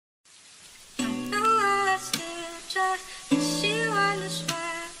Kim.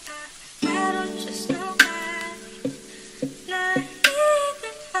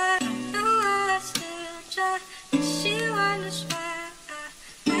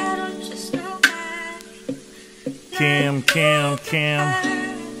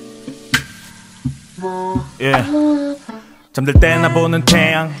 Yeah. 잠들 때나 보는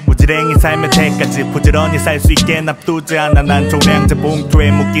태양 무지랭이 삶의 태까지 부지런히 살 수 있게 납두지 않아 난 종량제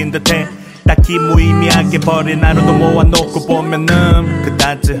봉투에 묶인 듯해 딱히 무의미하게 버린 하루도 모아놓고 보면은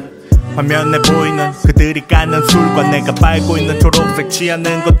그다지 화면에 보이는 그들이 까는 술과 내가 빨고 있는 초록색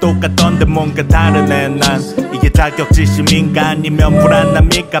취하는 건 똑같던데 뭔가 다르네 난 이게 자격지심인가 아니면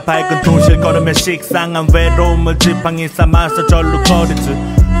불안함일까 밝은 도시를 걸으며 식상한 외로움을 지팡이 삼아서 절로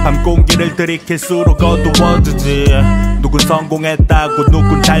거리지 밤 공기를 들이킬수록 어두워지지 누군 성공했다고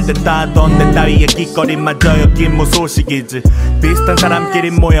누군 잘됐다던 내 따위의 깃거리마저 여기 무소식이지 비슷한 사람끼리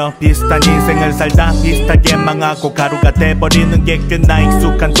모여 비슷한 인생을 살다 비슷하게 망하고 가루가 돼버리는 게 꽤나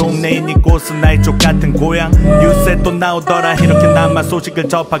익숙한 동네인 이곳은 나의 쪽 같은 고향 뉴스에 또 나오더라 이렇게 나만 소식을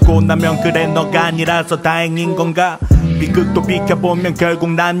접하고 나면 그래 너가 아니라서 다행인 건가 비극도 비켜보면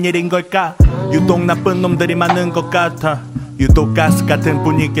결국 남 일인 걸까 유독 나쁜 놈들이 많은 것 같아 유독 가스 같은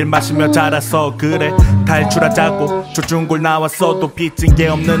분위기를 마시며 자라서 그래 탈출하자고 조중골 나왔어도 빚진 게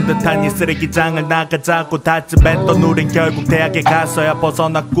없는 듯한 이 쓰레기장을 나가자고 다짐했던 우린 결국 대학에 가서야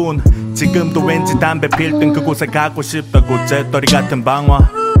벗어났군 지금도 왠지 담배 필 땐 그곳에 가고 싶다고 재떨이 같은 방화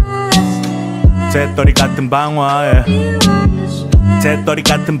재떨이 같은 방화 yeah. 재떨이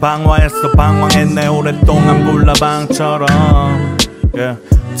같은 방화에서 방황했네 오랫동안 불나방처럼 yeah.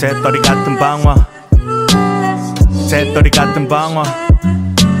 재떨이 같은 방화 재떨이 같은 방화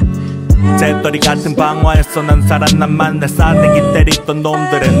재떨이 같은 방화에서 난 살아남만 내 싸대기 때리던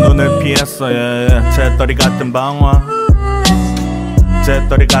놈들의 눈을 피했어 yeah. 재떨이 같은 방화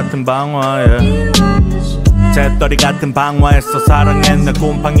재떨이 같은 방화 yeah. 재떨이 같은 방화에서 사랑했네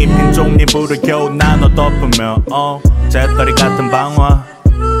곰팡이 핀 종이불을 겨우 나눠 덮으며 재떨이 같은 방화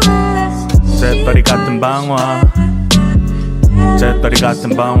재떨이 같은 방화 재떨이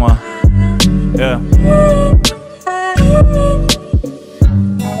같은 방화 yeah.